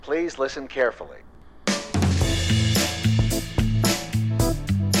Please listen carefully.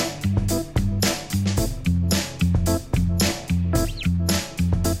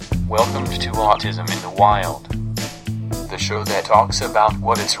 Welcome to Autism in the Wild, the show that talks about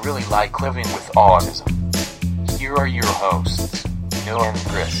what it's really like living with autism. Here are your hosts, Noah and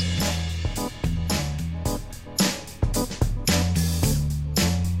Chris.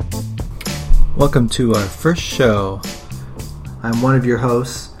 Welcome to our first show. I'm one of your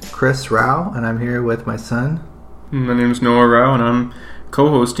hosts, Chris Rao, and I'm here with my son. My name is Noah Rao, and I'm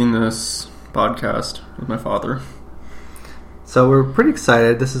co-hosting this podcast with my father. So we're pretty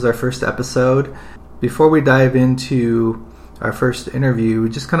excited. This is our first episode. Before we dive into our first interview, we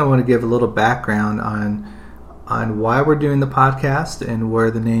just kind of want to give a little background on why we're doing the podcast and where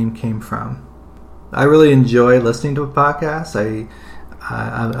the name came from. I really enjoy listening to a podcast.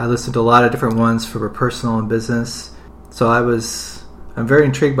 I listen to a lot of different ones for personal and business. So I'm very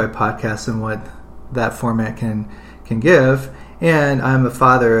intrigued by podcasts and what that format can give. And I'm a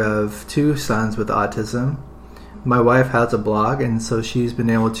father of two sons with autism. My wife has a blog, and so she's been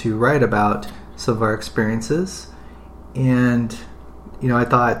able to write about some of our experiences. And, I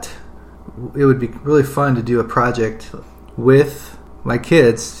thought it would be really fun to do a project with my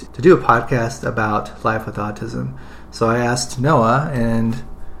kids to do a podcast about life with autism. So I asked Noah, and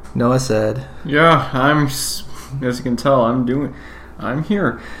Noah said, "Yeah, as you can tell, I'm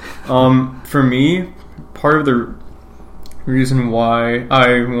here." For me, part of the reason why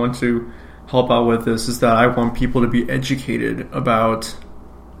I want to help out with this is that I want people to be educated about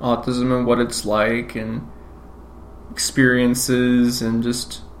autism and what it's like and experiences and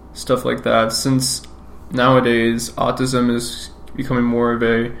just stuff like that. Since nowadays autism is becoming more of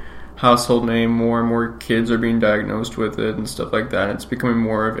a household name, more and more kids are being diagnosed with it and stuff like that. It's becoming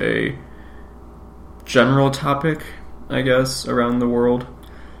more of a general topic, I guess, around the world.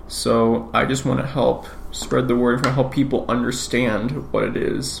 So I just want to help spread the word, to help people understand what it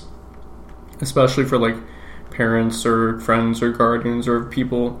is, especially for like parents or friends or guardians or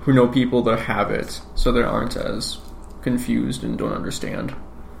people who know people that have it, so they aren't as confused and don't understand.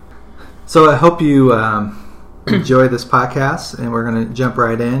 So I hope you enjoy this podcast, and we're going to jump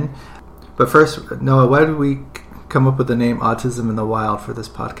right in. But first, Noah, why did we come up with the name Autism in the Wild for this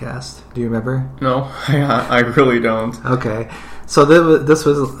podcast? Do you remember? No, I really don't. Okay. So this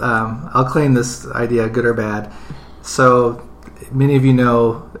was, I'll claim this idea, good or bad. So many of you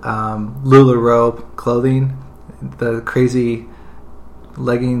know LuLaRoe clothing, the crazy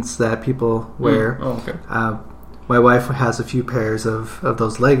leggings that people wear. Oh, okay. My wife has a few pairs of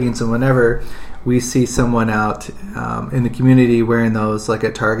those leggings, and whenever we see someone out in the community wearing those, like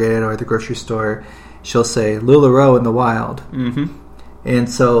at Target or the grocery store, she'll say LuLaRoe in the Wild. Mm-hmm. And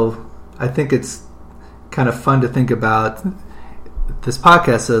so I think it's kind of fun to think about. This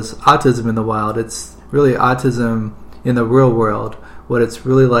podcast says Autism in the Wild. It's really autism in the real world, what it's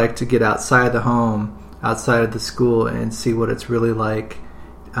really like to get outside the home, outside of the school, and see what it's really like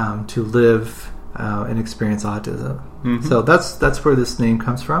to live and experience autism. Mm-hmm. So that's where this name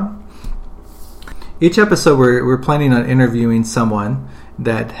comes from. Each episode we're planning on interviewing someone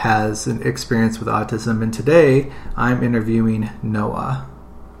that has an experience with autism, and today I'm interviewing Noah.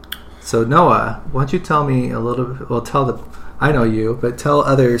 So Noah, why don't you tell me a little bit, I know you, but tell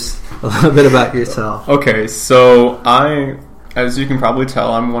others a little bit about yourself. Okay, so as you can probably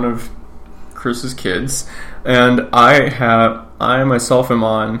tell, I'm one of Chris's kids, and I myself am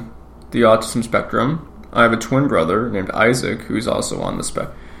on the autism spectrum. I have a twin brother named Isaac who's also on the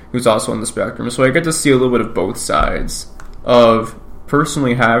spectrum. So I get to see a little bit of both sides of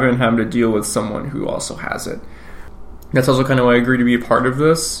personally having to deal with someone who also has it. That's also kind of why I agreed to be a part of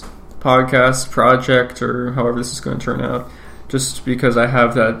this podcast project, or however this is going to turn out, just because I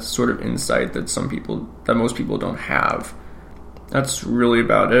have that sort of insight that most people don't have. That's really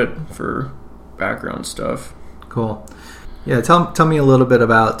about it for background stuff. Cool. Yeah, tell me a little bit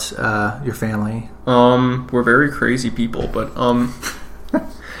about your family. We're very crazy people, but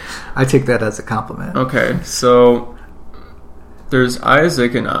I take that as a compliment. Okay, so there's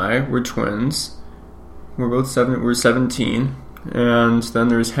Isaac and I. We're twins. We're 17, and then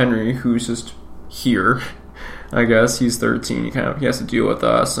there's Henry, who's just here. I guess he's 13. He has to deal with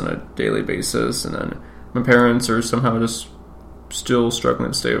us on a daily basis, and then my parents are somehow just still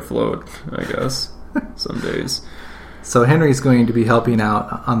struggling to stay afloat, I guess, some days. So Henry's going to be helping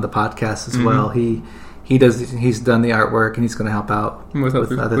out on the podcast as well. He's done the artwork, and he's going to help out with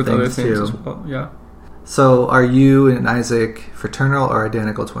other things too. As well. Yeah. So are you and Isaac fraternal or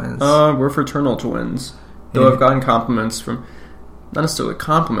identical twins? We're fraternal twins. Though I've gotten compliments from, not necessarily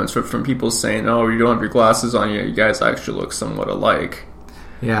compliments, but from people saying, "Oh, you don't have your glasses on yet. You guys actually look somewhat alike."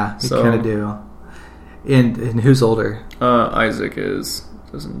 Yeah, you So- kind of do. And who's older? Isaac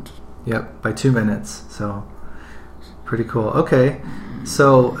doesn't. Yep, by 2 minutes. So pretty cool. Okay,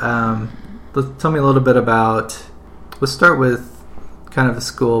 so tell me a little bit about. Let's start with kind of the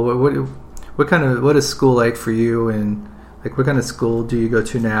school. What is school like for you, and like what kind of school do you go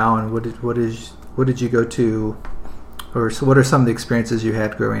to now, and what did you go to, or so what are some of the experiences you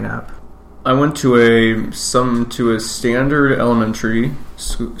had growing up? I went to a standard elementary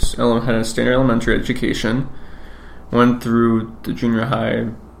school, had a standard elementary education. Went through junior high,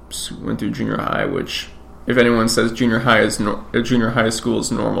 which if anyone says junior high school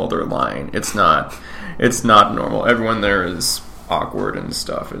is normal, they're lying. It's not. It's not normal. Everyone there is awkward and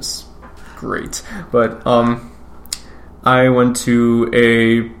stuff. It's great, but I went to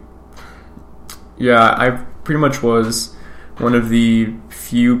I pretty much was one of the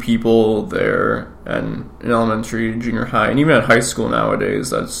few people there in elementary, junior high, and even at high school nowadays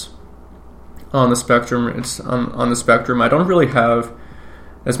that's on the spectrum. It's on the spectrum. I don't really have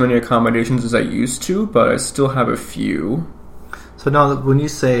as many accommodations as I used to, but I still have a few. So now, when you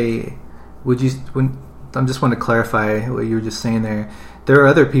say, I just want to clarify what you were just saying there. There are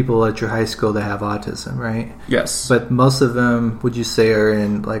other people at your high school that have autism, right? Yes. But most of them, would you say, are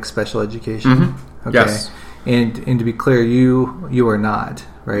in like special education? Mm-hmm. Okay. Yes. And to be clear, you are not,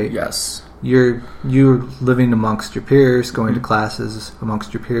 right? Yes. You're living amongst your peers, going to classes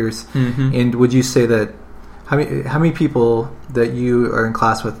amongst your peers. Mm-hmm. And would you say that how many people that you are in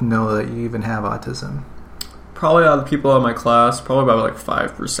class with know that you even have autism? Probably out of the people in my class, probably about like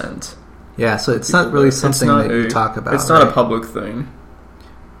 5%. Yeah, so it's not really something that you talk about. It's not right? a public thing.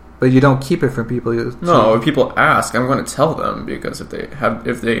 But you don't keep it from people. No, if people ask, I'm going to tell them, because if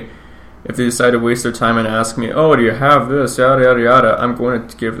they decide to waste their time and ask me, oh, do you have this, yada yada yada, I'm going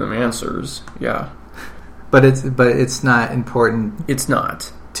to give them answers. Yeah. But it's not important It's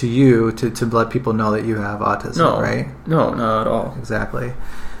not. to you to let people know that you have autism, No. right? No, not at all. Exactly.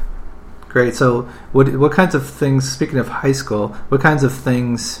 Great. So what kinds of things, speaking of high school, what kinds of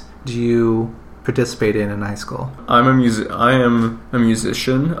things do you participate in high school? I am a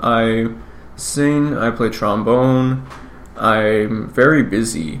musician. I sing, I play trombone. I'm very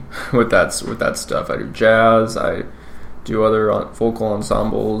busy with that stuff. I do jazz, I do other vocal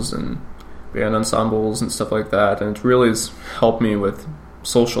ensembles and band ensembles and stuff like that, and it really has helped me with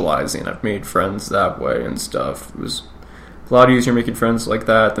socializing. I've made friends that way and stuff. It was a lot easier making friends like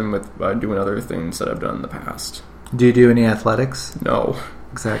that than with doing other things that I've done in the past. Do you do any athletics? No.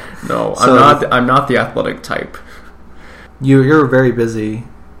 Exactly. No, So- I'm not the athletic type. You're very busy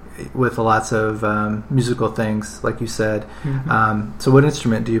with lots of musical things, like you said. So what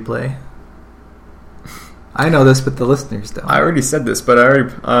instrument do you play? I know this, but the listeners don't. I already said this, but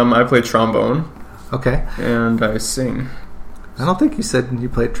I play trombone Okay. and I sing. I don't think you said you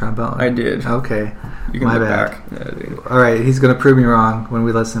played trombone. I did. Okay. You can My look bad. back. in editing. All right. He's going to prove me wrong when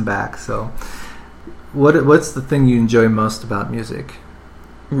we listen back. So, what's the thing you enjoy most about music?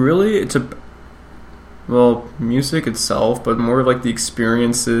 Really, music itself, but more like the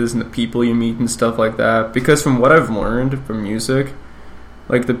experiences and the people you meet and stuff like that. Because from what I've learned from music,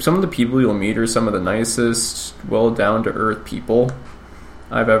 like some of the people you'll meet are some of the nicest, well down to earth people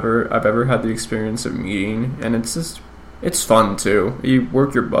I've ever had the experience of meeting, and it's fun too. You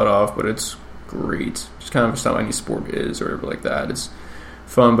work your butt off, but it's great. It's kind of just how any sport is or whatever like that. It's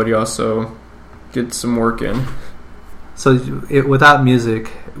fun, but you also get some work in. So, without music,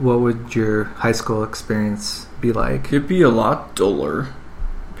 what would your high school experience be like? It'd be a lot duller.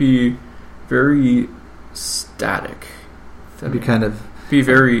 It'd be very static. It'd be kind of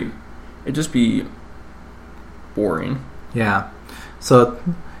It'd just be boring. Yeah. So,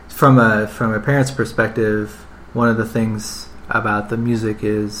 from a parent's perspective, one of the things about the music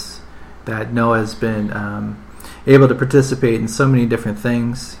is that Noah's been able to participate in so many different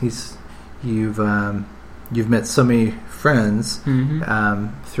things. You've met so many friends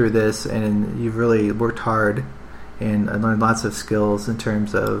through this, and you've really worked hard and learned lots of skills in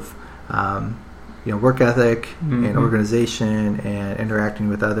terms of work ethic and organization and interacting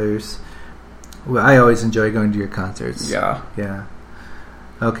with others. Well, I always enjoy going to your concerts. Yeah. Yeah.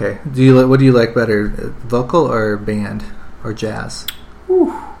 Okay. What do you like better, vocal or band or jazz?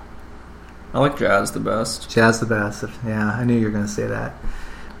 I like jazz the best. Jazz the best. Yeah, I knew you were going to say that.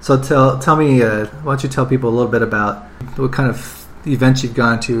 So tell me, why don't you tell people a little bit about what kind of events you've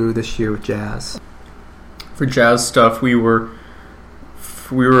gone to this year with jazz? For jazz stuff, we were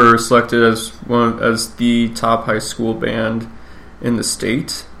selected as the top high school band in the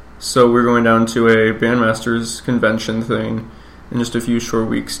state. So we're going down to a bandmasters convention thing in just a few short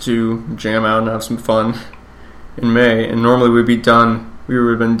weeks to jam out and have some fun in May. And normally we'd we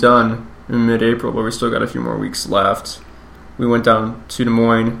would have been done in mid-April, but we still got a few more weeks left. We went down to Des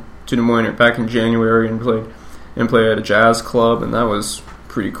Moines back in January and played at a jazz club, and that was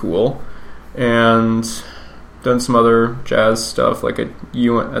pretty cool. And done some other jazz stuff, like at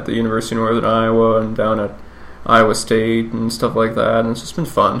the University of Northern Iowa and down at Iowa State and stuff like that. And it's just been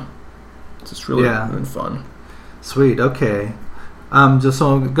fun. It's just really been fun. Sweet. Okay. So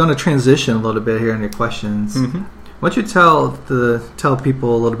I'm going to transition a little bit here in your questions. Mm-hmm. Why don't you tell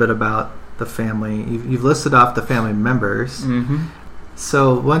people a little bit about the family? You've listed off the family members. Mm-hmm.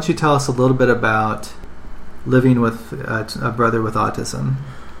 So why don't you tell us a little bit about living with a brother with autism?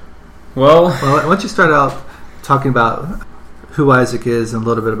 Well, why don't you start out talking about who Isaac is and a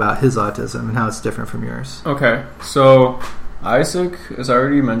little bit about his autism and how it's different from yours. Okay, so Isaac, as I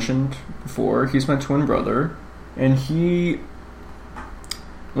already mentioned before, he's my twin brother, and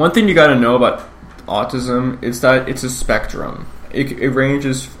one thing you got to know about autism is that it's a spectrum. It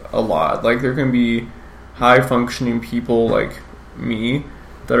ranges a lot. Like, there can be high-functioning people like me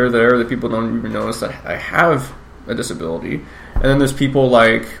that are there that people don't even notice that I have a disability. And then there's people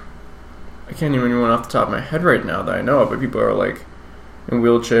like, I can't even remember off the top of my head right now that I know of, but people are like in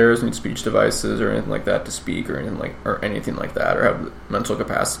wheelchairs, need speech devices or anything like that to speak or anything like that, or have mental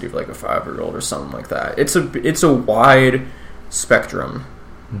capacity of like a 5-year-old or something like that. It's a wide spectrum.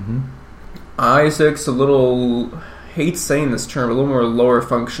 Mm-hmm. Isaac's a little, hate saying this term, a little more lower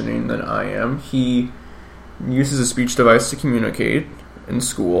functioning than I am. He uses a speech device to communicate in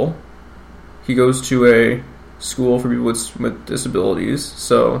school. He goes to a school for people with disabilities,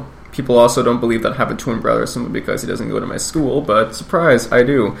 so people also don't believe that I have a twin brother simply because he doesn't go to my school, but surprise, I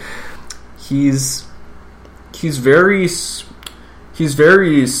do. He's very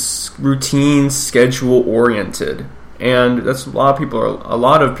routine, schedule oriented, and that's a lot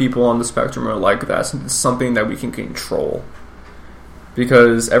of people on the spectrum are like that. It's something that we can control,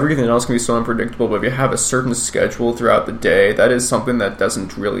 because everything else can be so unpredictable. But if you have a certain schedule throughout the day, that is something that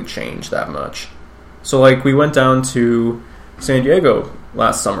doesn't really change that much. So, like, we went down to San Diego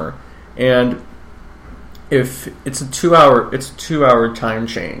last summer, and if it's a 2-hour time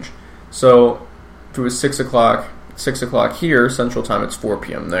change. So if it was 6 o'clock here Central Time, it's 4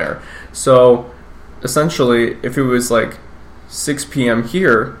 p.m. there. So essentially, if it was like 6 p.m.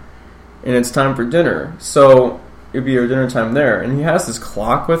 here and it's time for dinner, so it'd be our dinner time there, and he has this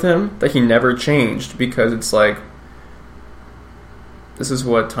clock with him that he never changed, because it's like, this is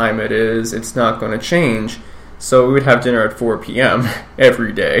what time it is, it's not going to change. So we would have dinner at 4 p.m.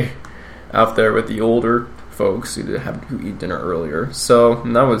 every day out there with the older folks who eat dinner earlier. So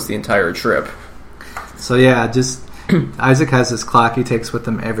that was the entire trip. So yeah, just Isaac has this clock he takes with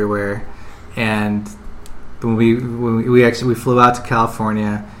him everywhere, and when we flew out to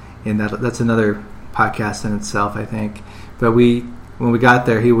California, and that's another podcast in itself, I think. But when we got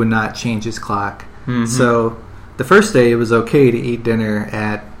there, he would not change his clock. Mm-hmm. So the first day it was okay to eat dinner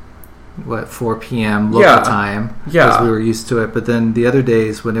at 4 p.m. local time, because we were used to it. But then the other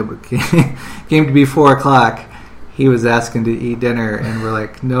days when it came to be 4 o'clock, he was asking to eat dinner, and we're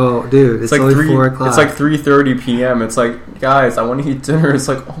like, no, dude, it's like only 4 o'clock. It's like 3:30 p.m. It's like, guys, I want to eat dinner. It's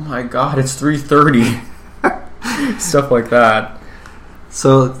like, oh my god, it's 3:30. Stuff like that.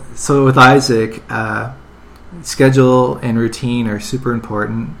 So with Isaac, schedule and routine are super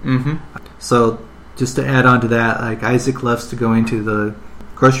important. Mm-hmm. So just to add on to that, like, Isaac loves to go into the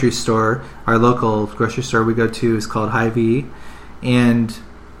grocery store. Our local grocery store we go to is called Hy-Vee, and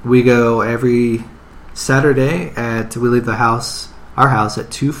we go every Saturday we leave our house at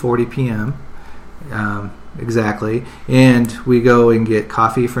 2:40 p.m. Exactly, and we go and get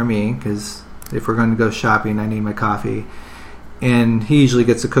coffee for me, because if we're going to go shopping, I need my coffee. And he usually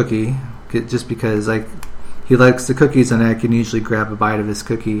gets a cookie, just because he likes the cookies, and I can usually grab a bite of his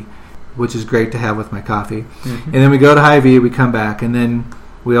cookie, which is great to have with my coffee. Mm-hmm. And then we go to Hy-Vee, we come back, and then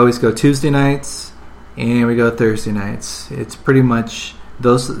we always go Tuesday nights and we go Thursday nights. It's pretty much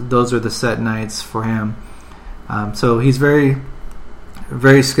those are the set nights for him. So he's very,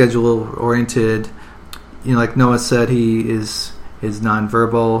 very schedule oriented. You know, like Noah said, he is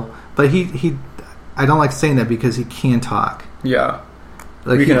nonverbal, but he I don't like saying that because he can talk. Yeah,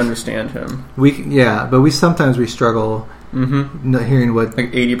 like we can understand him. But we sometimes struggle. Mm-hmm. Hearing what,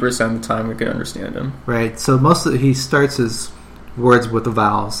 like 80% of the time we can understand him. Right. So he starts his words with the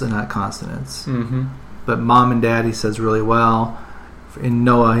vowels and not consonants. Mm-hmm. But mom and dad he says really well. In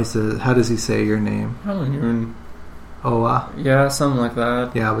Noah he says, how does he say your name? I don't even. Oa. Yeah, something like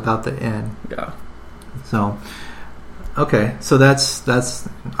that. Yeah, without the N. Yeah. So, okay. So that's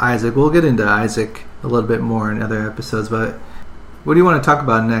Isaac. We'll get into Isaac a little bit more in other episodes. But what do you want to talk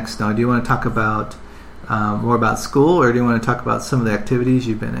about next, Noah? Do you want to talk about more about school, or do you want to talk about some of the activities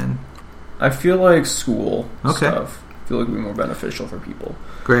you've been in? I feel like school Okay. stuff. I feel like it would be more beneficial for people.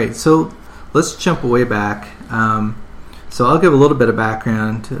 Great. So let's jump way back. So I'll give a little bit of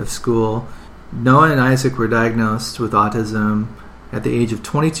background of school. Noah and Isaac were diagnosed with autism at the age of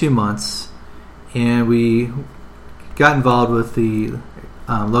 22 months, and we got involved with the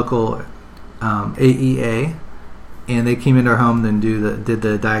local AEA, and they came into our home and did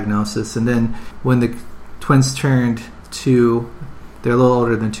the diagnosis. And then when the twins turned 2, they're a little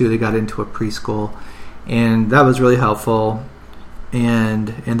older than 2, they got into a preschool, and that was really helpful. And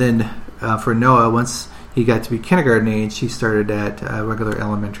then for Noah, once he got to be kindergarten age, he started at a regular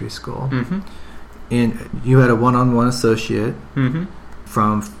elementary school. Mm-hmm. And you had a one-on-one associate Mm-hmm.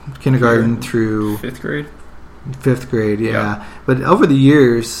 from kindergarten through 5th grade. 5th grade, yeah. Yeah. But over the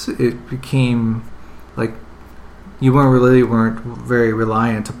years, it became like you weren't very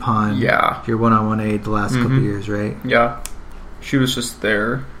reliant upon Yeah. your one-on-one aid the last couple Mhm. of years, right? Yeah. She was just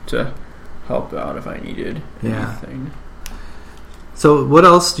there to help out if I needed Yeah. anything. So what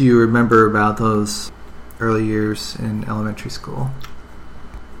else do you remember about those early years in elementary school?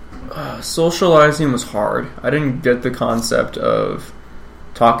 Socializing was hard. I didn't get the concept of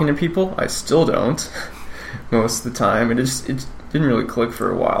talking to people. I still don't most of the time. It didn't really click for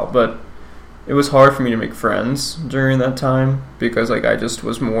a while, but it was hard for me to make friends during that time because like I just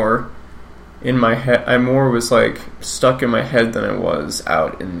was more in my head. I more was like stuck in my head than I was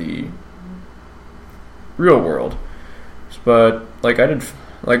out in the real world. But like I did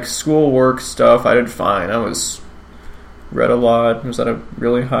like schoolwork stuff, I did fine. I read a lot. I was at a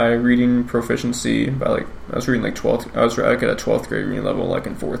really high reading proficiency. I was reading like 12th. I was like at a 12th grade reading level, like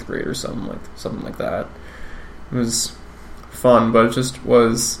in 4th grade or something like that. It was fun, but it just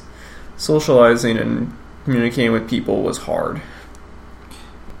was socializing and communicating with people was hard.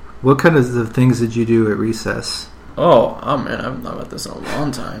 What kind of things did you do at recess? Oh man, I've thought about this in a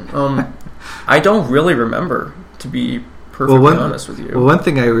long time. I don't really remember, to be perfectly honest with you. Well, one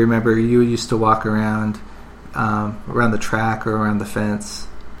thing I remember, you used to walk around the track or around the fence.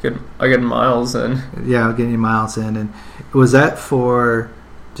 I get miles in. Yeah, getting miles in. And was that for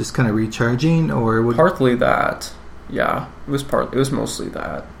just kind of recharging, or Partly that. Yeah, it was mostly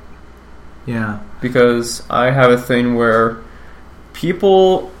that. Yeah. Because I have a thing where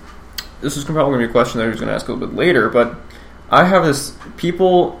people... This is probably going to be a question that I was going to ask a little bit later, but I have this...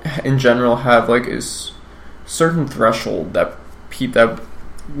 People in general have like a certain threshold that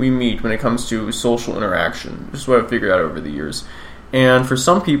we meet when it comes to social interaction. This is what I've figured out over the years. And for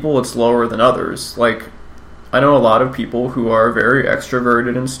some people, it's lower than others. Like, I know a lot of people who are very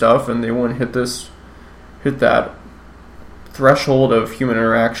extroverted and stuff, and they won't hit that threshold of human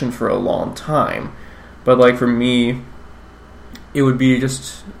interaction for a long time. But like for me, it would be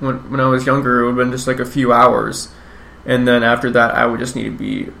just when I was younger, it would have been just like a few hours, and then after that, I would just need to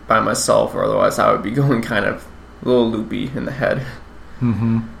be by myself, or otherwise I would be going kind of a little loopy in the head.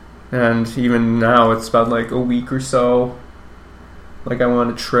 Mm-hmm. And even now, it's about like a week or so. Like I went on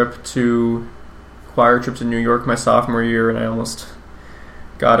a choir trip to New York my sophomore year, and I almost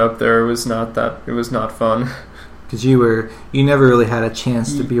got up there. It was not fun. Because you never really had a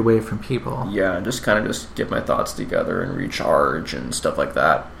chance to be away from people. Yeah, just kind of get my thoughts together and recharge and stuff like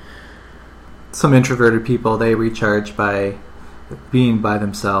that. Some introverted people, they recharge by being by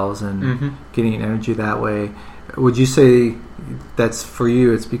themselves and getting energy that way. Would you say that's for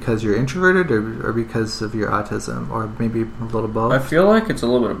you, it's because you're introverted or because of your autism, or maybe a little both? I feel like it's a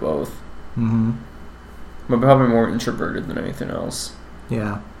little bit of both. Mm-hmm. I'm probably more introverted than anything else.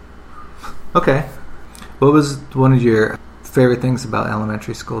 Yeah. Okay. What was one of your favorite things about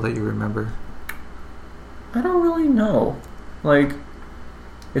elementary school that you remember? I don't really know. Like,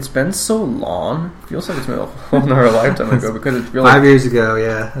 it's been so long. It feels like it's been a whole entire lifetime ago because it's really 5 years ago.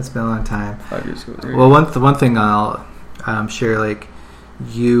 Yeah, that's been a long time. 5 years ago. Well, one thing I'll share, like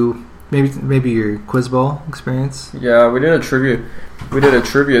you maybe your quiz bowl experience. Yeah, we did a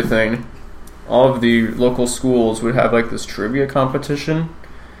trivia thing. All of the local schools would have like this trivia competition,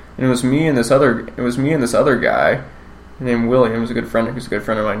 and it was me and this other guy named William. He was a good friend. He's a good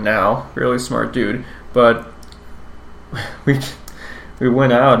friend of mine now. Really smart dude. But we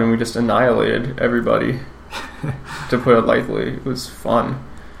went out and we just annihilated everybody. To put it lightly, it was fun.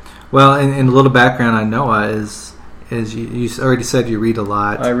 Well, and a little background on Noah is you already said you read a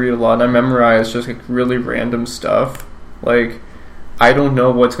lot. I read a lot, and I memorize just like really random stuff. Like, I don't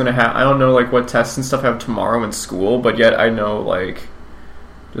know what's going to happen. I don't know like what tests and stuff I have tomorrow in school, but yet I know like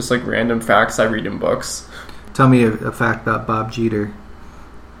just like random facts I read in books. Tell me a fact about Bob Jeter.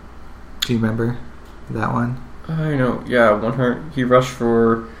 Do you remember that one? I know. Yeah, he rushed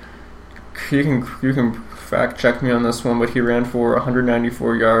for You can fact check me on this one, but he ran for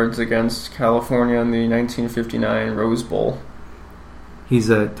 194 yards against California in the 1959 Rose Bowl. He's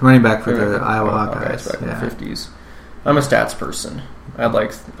a running back for the Iowa Hawkeyes. Back in the 50s. I'm a stats person. I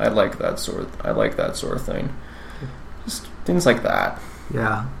like that sort of thing. Just things like that.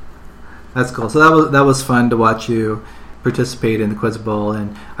 Yeah, that's cool. So that was fun to watch you participate in the Quiz Bowl,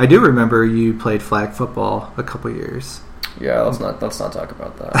 and I do remember you played flag football a couple years. Yeah, let's not talk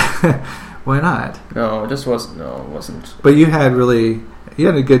about that. Why not? No, it just wasn't. No, it wasn't. But you had a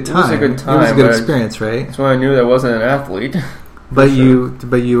good time. It was a good time. It was a good experience, right? That's when I knew that I wasn't an athlete. But you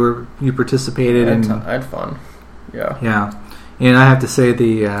participated and I had fun. Yeah. Yeah, and I have to say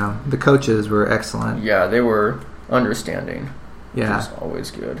the coaches were excellent. Yeah, they were understanding. Yeah, which is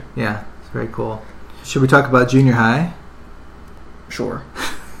always good. Yeah, it's very cool. Should we talk about junior high? Sure.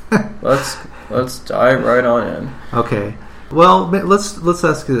 Let's dive right on in. Okay. Well, let's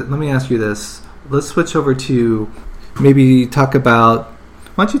ask. Let me ask you this. Let's switch over to maybe talk about.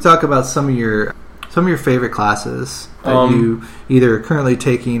 Why don't you talk about some of your favorite classes that you either are currently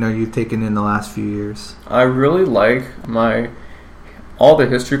taking or you've taken in the last few years? I really like all the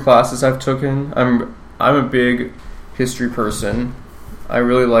history classes I've taken. I'm a big history person. I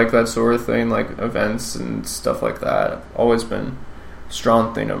really like that sort of thing, like events and stuff like that. Always been a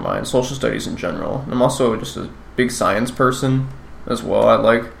strong thing of mine. Social studies in general. I'm also just a big science person as well. I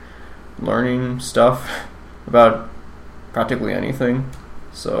like learning stuff about practically anything.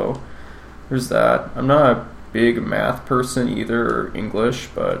 So there's that. I'm not a big math person either, or English,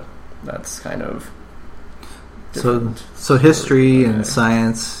 but that's kind of different. So history and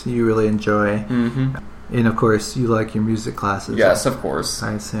science you really enjoy. Mm-hmm. And of course you like your music classes. Yes, of course.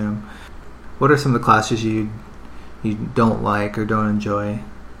 I assume. What are some of the classes you don't like or don't enjoy?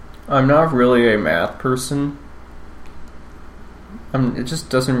 I'm not really a math person. It just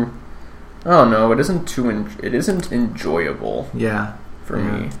doesn't. I don't know. It isn't enjoyable. Yeah. For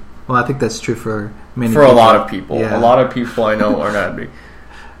me. Well, I think that's true for many. For people. a lot of people. Yeah. A lot of people I know are not big.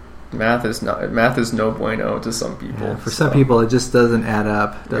 Math is no bueno to some people. Yeah, for some people, it just doesn't add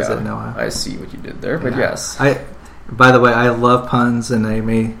up, does it, Noah? I see what you did there, but yes. By the way, I love puns, and I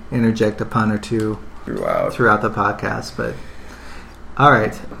may interject a pun or two throughout the podcast. But all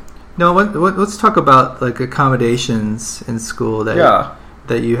right, no. Let's talk about like accommodations in school that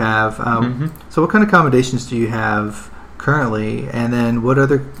you have. So, what kind of accommodations do you have currently, and then what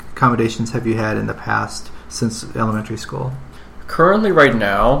other accommodations have you had in the past since elementary school? Currently, right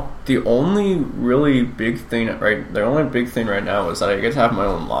now, the only big thing right now is that I get to have my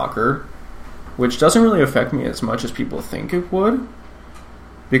own locker, which doesn't really affect me as much as people think it would,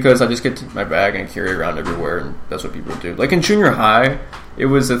 because I just get my bag and carry it around everywhere, and that's what people do. Like in junior high, it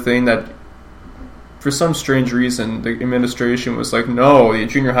was a thing that, for some strange reason, the administration was like, no, the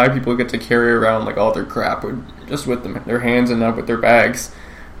junior high people get to carry around like all their crap just with their hands and not with their bags,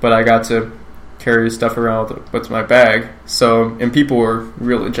 but I got to carry stuff around with my bag. So, and people were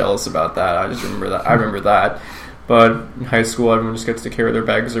really jealous about that. I remember that. But in high school, everyone just gets to carry their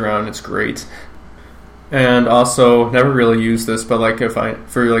bags around. It's great. And also, never really used this, but like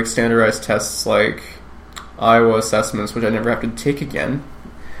for like standardized tests like Iowa assessments, which I never have to take again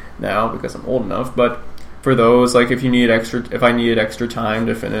now because I'm old enough. But for those, like if I needed extra time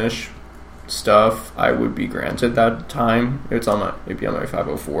to finish stuff, I would be granted that time. It'd be on my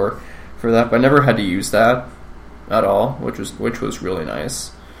 504. For that, but I never had to use that at all, which was really nice.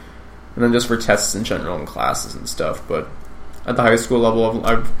 And then just for tests in general and classes and stuff. But at the high school level,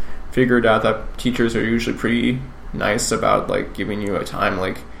 I've figured out that teachers are usually pretty nice about like giving you a time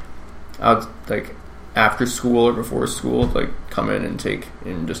like after school or before school, like come in and take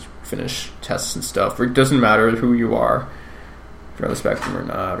and just finish tests and stuff. It doesn't matter who you are, if you're on the spectrum or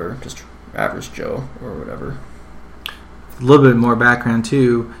not, or just average Joe or whatever. A little bit more background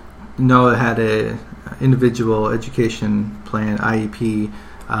too. Noah had a individual education plan, IEP,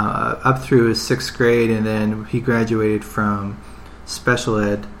 up through his 6th grade, and then he graduated from special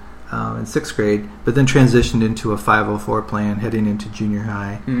ed in 6th grade, but then transitioned into a 504 plan heading into junior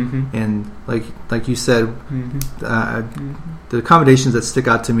high. Mm-hmm. And like you said, the accommodations that stick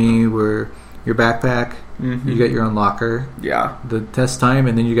out to me were your backpack, you got your own locker, the test time,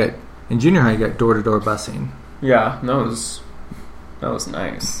 and then in junior high you got door-to-door busing. Yeah, that was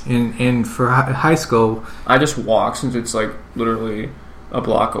nice. And for high school, I just walk since it's like literally a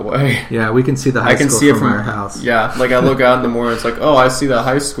block away. Yeah, we can see the high school from our house. Yeah, like I look out in the morning, it's like, oh, I see that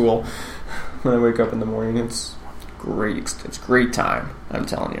high school. When I wake up in the morning, it's great. It's great time, I'm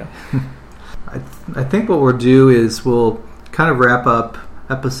telling you. I think what we'll do is we'll kind of wrap up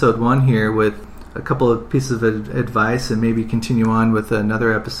episode 1 here with a couple of pieces of advice and maybe continue on with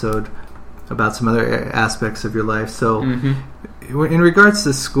another episode about some other aspects of your life. So, Mm-hmm. in regards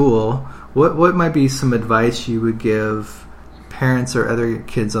to school, what might be some advice you would give parents or other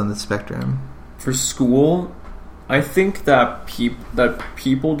kids on the spectrum? For school, I think that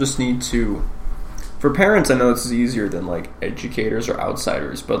people just need to. For parents, I know this is easier than like educators or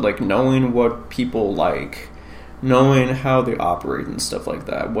outsiders, but like knowing what people like, knowing how they operate and stuff like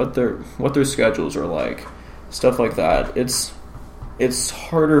that, what their schedules are like, stuff like that. It's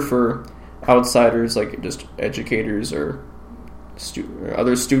harder for outsiders, like just educators or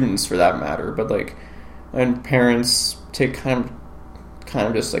other students for that matter. But like, and parents take kind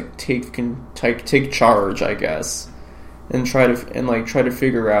of just like take charge, I guess. And try to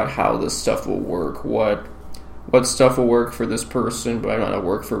figure out how this stuff will work. What stuff will work for this person, but might not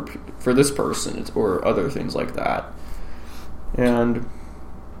work for this person, or other things like that. And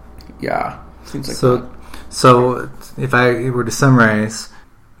yeah, seems like that. So if I were to summarize,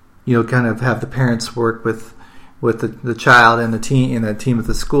 you'll kind of have the parents work with the child and the team at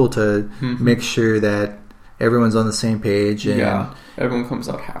the school to make sure that everyone's on the same page, and everyone comes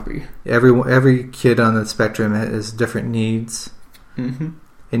out happy. Every kid on the spectrum has different needs, and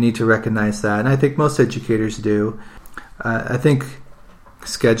need to recognize that. And I think most educators do. I think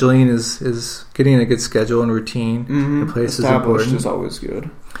scheduling is getting a good schedule and routine in place is important. Is always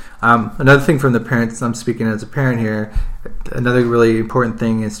good. Another thing from the parents, I'm speaking as a parent here, another really important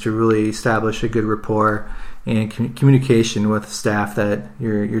thing is to really establish a good rapport and communication with staff that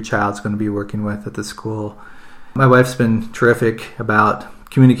your child's going to be working with at the school. My wife's been terrific about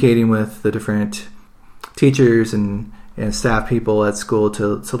communicating with the different teachers and staff people at school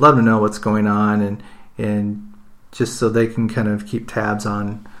to let them know what's going on and just so they can kind of keep tabs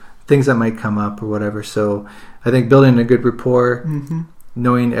on things that might come up or whatever. So I think building a good rapport,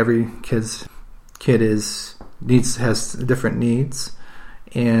 knowing every kid has different needs,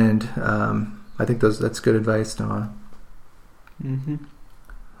 and I think that's good advice, Noah.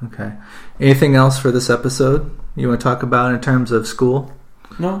 Okay. Anything else for this episode you want to talk about in terms of school?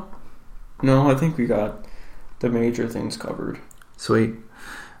 No, I think we got the major things covered. Sweet.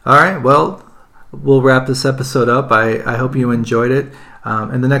 All right, well, we'll wrap this episode up. I hope you enjoyed it.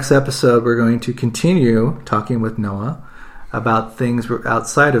 In the next episode, we're going to continue talking with Noah about things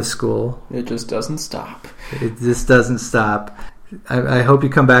outside of school. It just doesn't stop. It just doesn't stop. I hope you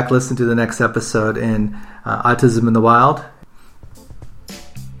come back, listen to the next episode in Autism in the Wild.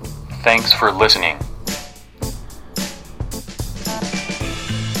 Thanks for listening.